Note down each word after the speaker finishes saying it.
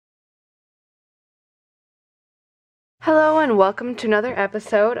Hello and welcome to another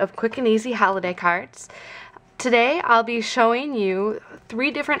episode of Quick and Easy Holiday Cards. Today I'll be showing you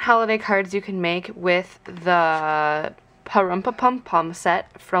 3 different holiday cards you can make with the Parumpa Pum Pum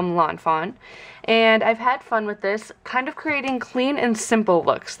set from Lawn Fawn. And I've had fun with this, kind of creating clean and simple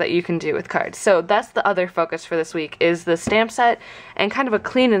looks that you can do with cards. So that's the other focus for this week, is the stamp set and kind of a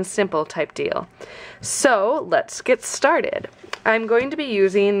clean and simple type deal. So let's get started. I'm going to be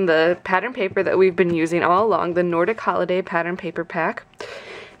using the pattern paper that we've been using all along, the Nordic Holiday Pattern Paper Pack.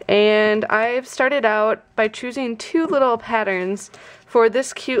 And I've started out by choosing 2 little patterns for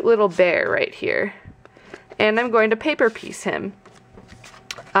this cute little bear right here. And I'm going to paper piece him.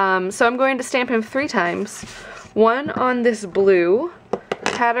 So I'm going to stamp him 3 times. 1 on this blue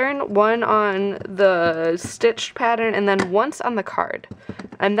pattern, 1 on the stitched pattern, and then once on the card.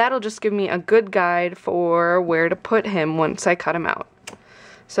 And that'll just give me a good guide for where to put him once I cut him out.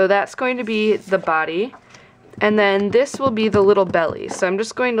 So that's going to be the body. And then this will be the little belly. So I'm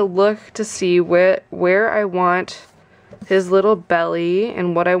just going to look to see where I want his little belly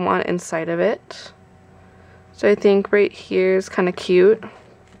and what I want inside of it. So I think right here is kind of cute.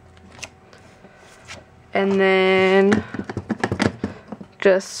 And then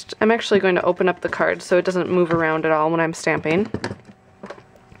I'm actually going to open up the card so it doesn't move around at all when I'm stamping.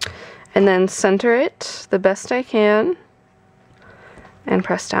 And then center it the best I can and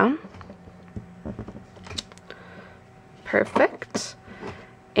press down. Perfect.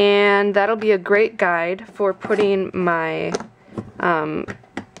 And that'll be a great guide for putting my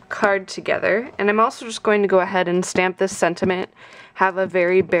card together. And I'm also just going to go ahead and stamp this sentiment, "Have a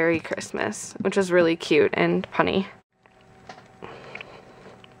very berry Christmas," which is really cute and punny.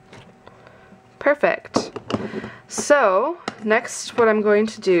 Perfect. So next what I'm going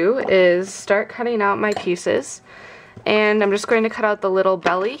to do is start cutting out my pieces, and I'm just going to cut out the little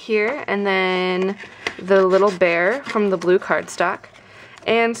belly here and then the little bear from the blue cardstock.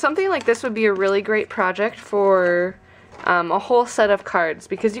 And something like this would be a really great project for a whole set of cards,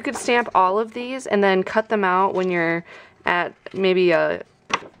 because you could stamp all of these and then cut them out when you're at maybe an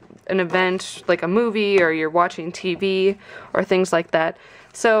event like a movie, or you're watching TV or things like that.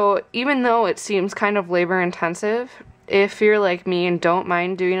 So even though it seems kind of labor intensive, if you're like me and don't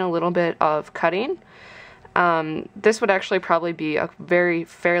mind doing a little bit of cutting, this would actually probably be a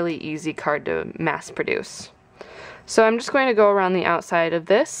fairly easy card to mass produce. So I'm just going to go around the outside of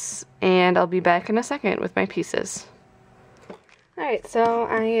this, and I'll be back in a second with my pieces. Alright, so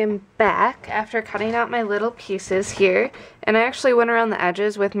I am back after cutting out my little pieces here, and I actually went around the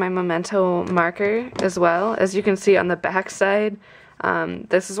edges with my Memento marker as well. As you can see on the back side,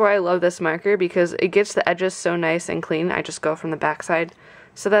 this is why I love this marker, because it gets the edges so nice and clean. I just go from the back side.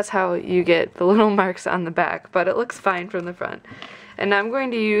 So that's how you get the little marks on the back, but it looks fine from the front. And now I'm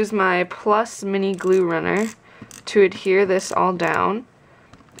going to use my Plus Mini Glue Runner to adhere this all down,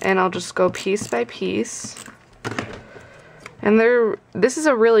 and I'll just go piece by piece. And this is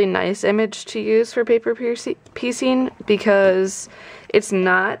a really nice image to use for paper piecing, because it's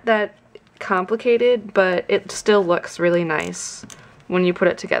not that complicated, but it still looks really nice when you put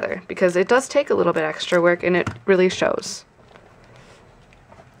it together, because it does take a little bit extra work and it really shows.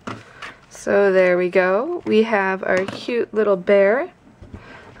 So there we go. We have our cute little bear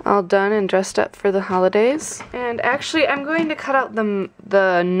all done and dressed up for the holidays. And actually I'm going to cut out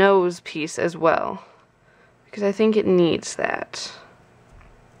the nose piece as well, because I think it needs that.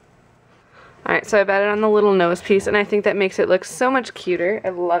 Alright, so I've added on the little nose piece, and I think that makes it look so much cuter. I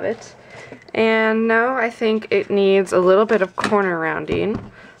love it. And now I think it needs a little bit of corner rounding.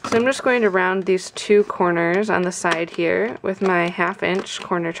 So I'm just going to round these 2 corners on the side here with my 1/2 inch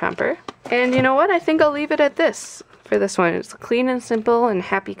corner chomper. And you know what? I think I'll leave it at this for this one. It's a clean and simple and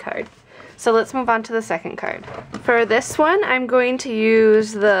happy card. So let's move on to the second card. For this one, I'm going to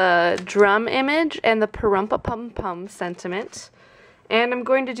use the drum image and the Parumpa Pum Pum sentiment. And I'm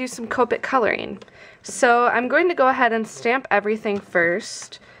going to do some Copic coloring. So I'm going to go ahead and stamp everything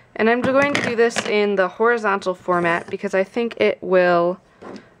first. And I'm going to do this in the horizontal format, because I think it will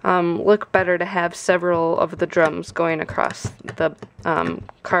look better to have several of the drums going across the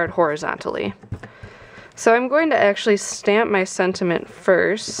card horizontally. So I'm going to actually stamp my sentiment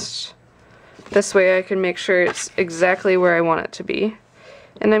first. This way I can make sure it's exactly where I want it to be.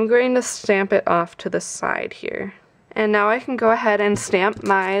 And I'm going to stamp it off to the side here. And now I can go ahead and stamp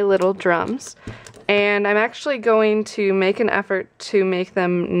my little drums. And I'm actually going to make an effort to make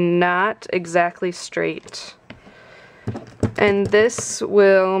them not exactly straight. And this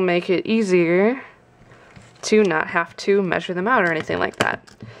will make it easier to not have to measure them out or anything like that.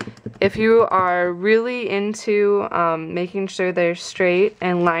 If you are really into making sure they're straight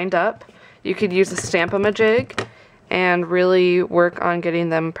and lined up, you could use a Stamp-O-Ma-Jig and really work on getting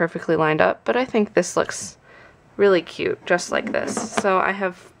them perfectly lined up, but I think this looks really cute, just like this. So I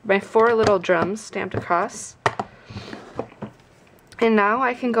have my 4 little drums stamped across, and now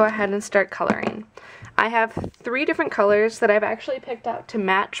I can go ahead and start coloring. I have 3 different colors that I've actually picked out to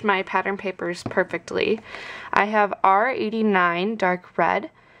match my pattern papers perfectly. I have R89 dark red,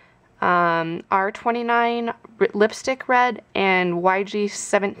 R29 lipstick red, and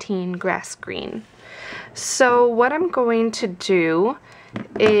YG17 grass green. So what I'm going to do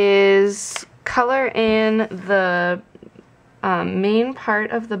is color in the main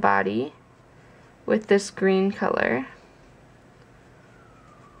part of the body with this green color.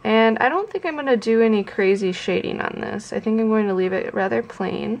 And I don't think I'm going to do any crazy shading on this. I think I'm going to leave it rather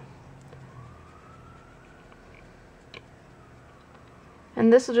plain.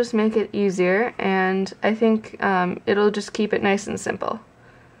 And this will just make it easier, and I think it'll just keep it nice and simple.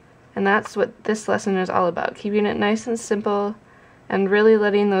 And that's what this lesson is all about, keeping it nice and simple and really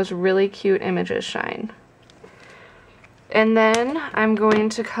letting those really cute images shine. And then I'm going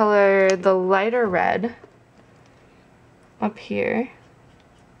to color the lighter red up here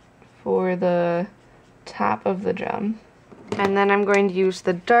for the top of the drum. And then I'm going to use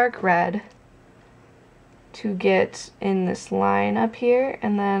the dark red to get in this line up here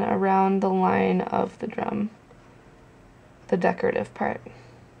and then around the line of the drum, the decorative part.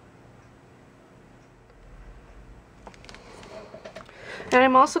 And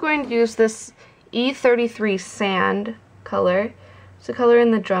I'm also going to use this E33 sand color to color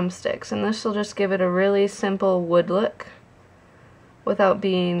in the drumsticks, and this will just give it a really simple wood look without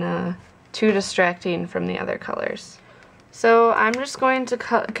being too distracting from the other colors. So I'm just going to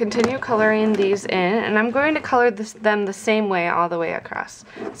continue coloring these in, and I'm going to color them the same way all the way across.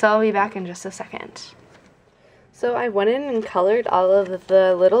 So I'll be back in just a second. So I went in and colored all of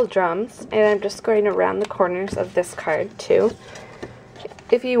the little drums, and I'm just going to round the corners of this card too.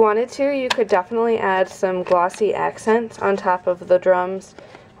 If you wanted to, you could definitely add some glossy accents on top of the drums,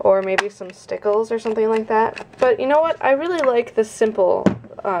 or maybe some stickles or something like that. But you know what? I really like the simple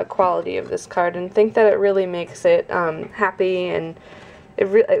quality of this card and think that it really makes it happy, and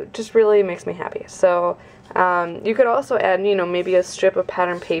it just really makes me happy. So you could also add, you know, maybe a strip of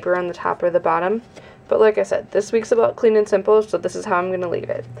pattern paper on the top or the bottom. But like I said, this week's about clean and simple, so this is how I'm going to leave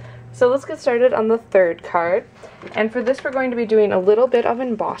it. So let's get started on the 3rd card. And for this we're going to be doing a little bit of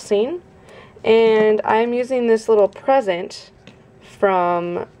embossing. And I'm using this little present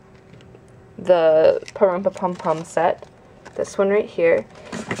from the Parumpa Pum Pum set. This one right here.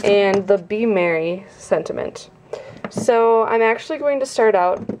 And the Be Merry sentiment. So I'm actually going to start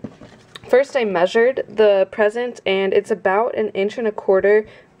out. First I measured the present, and it's about 1.25 inches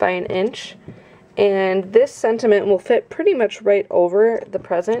by 1 inch. And this sentiment will fit pretty much right over the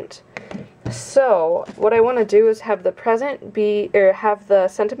present. So what I want to do is have the present be, or have the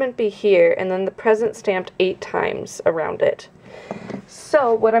sentiment be here, and then the present stamped 8 times around it.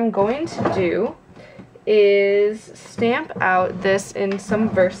 So what I'm going to do is stamp out this in some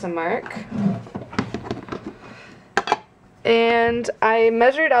Versamark. And I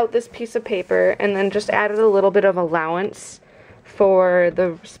measured out this piece of paper and then just added a little bit of allowance for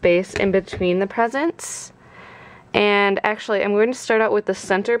the space in between the presents. And actually I'm going to start out with the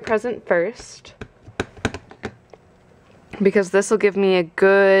center present first, because this will give me a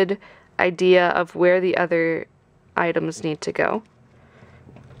good idea of where the other items need to go.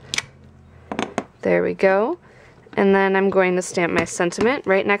 There we go. And then I'm going to stamp my sentiment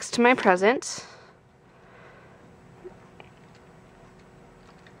right next to my present.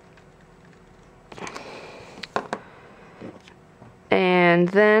 And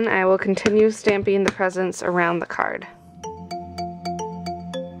then I will continue stamping the presents around the card.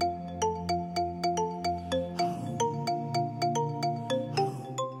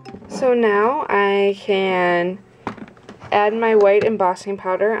 So now I can add my white embossing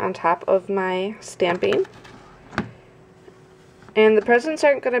powder on top of my stamping. And the presents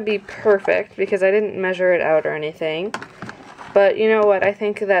aren't going to be perfect because I didn't measure it out or anything. But you know what, I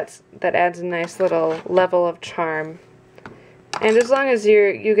think that adds a nice little level of charm. And as long as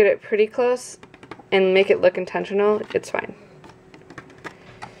you get it pretty close and make it look intentional, it's fine.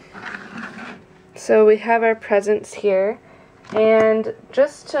 So we have our presents here, and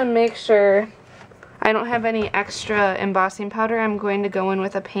just to make sure I don't have any extra embossing powder, I'm going to go in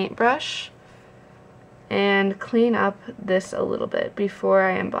with a paintbrush and clean up this a little bit before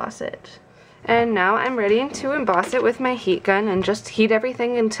I emboss it. And now I'm ready to emboss it with my heat gun and just heat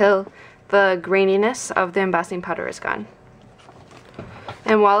everything until the graininess of the embossing powder is gone.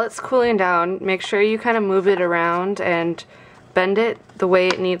 And while it's cooling down, make sure you kind of move it around and bend it the way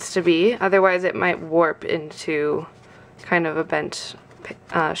it needs to be, otherwise it might warp into kind of a bent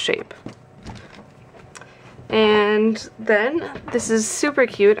shape. And then, this is super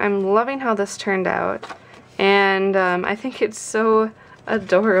cute. I'm loving how this turned out. And I think it's so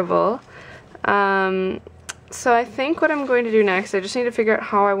adorable. So I think what I'm going to do next, I just need to figure out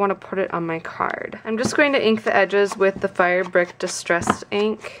how I want to put it on my card. I'm just going to ink the edges with the Fire Brick Distressed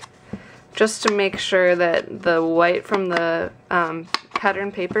ink, just to make sure that the white from the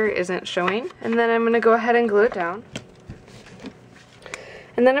pattern paper isn't showing. And then I'm going to go ahead and glue it down.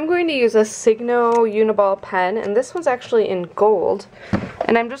 And then I'm going to use a Signo Uniball pen, and this one's actually in gold.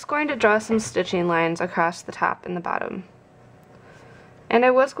 And I'm just going to draw some stitching lines across the top and the bottom. And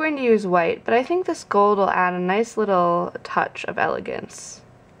I was going to use white, but I think this gold will add a nice little touch of elegance.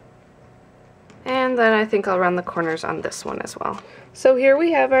 And then I think I'll run the corners on this one as well. So here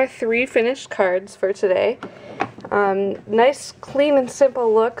we have our 3 finished cards for today. Nice, clean, and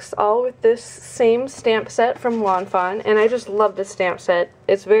simple looks, all with this same stamp set from Lawn Fawn, and I just love this stamp set.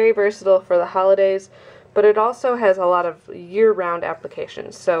 It's very versatile for the holidays, but it also has a lot of year-round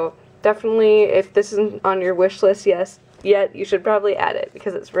applications. So definitely, if this isn't on your wish list yet, you should probably add it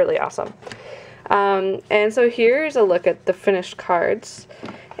because it's really awesome. And so here's a look at the finished cards.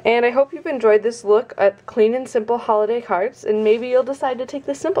 And I hope you've enjoyed this look at clean and simple holiday cards, and maybe you'll decide to take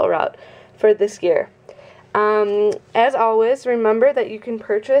the simple route for this year. As always, remember that you can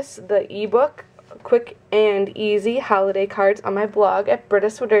purchase the ebook Quick and Easy Holiday Cards on my blog at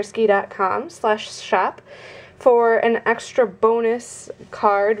brittaswiderski.com/shop for an extra bonus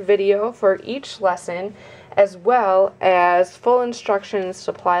card video for each lesson, as well as full instructions,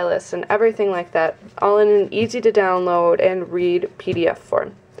 supply lists, and everything like that, all in an easy to download and read PDF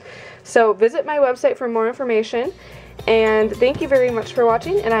form. So visit my website for more information, and thank you very much for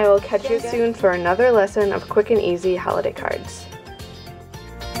watching, and I will catch you soon for another lesson of Quick and Easy Holiday Cards.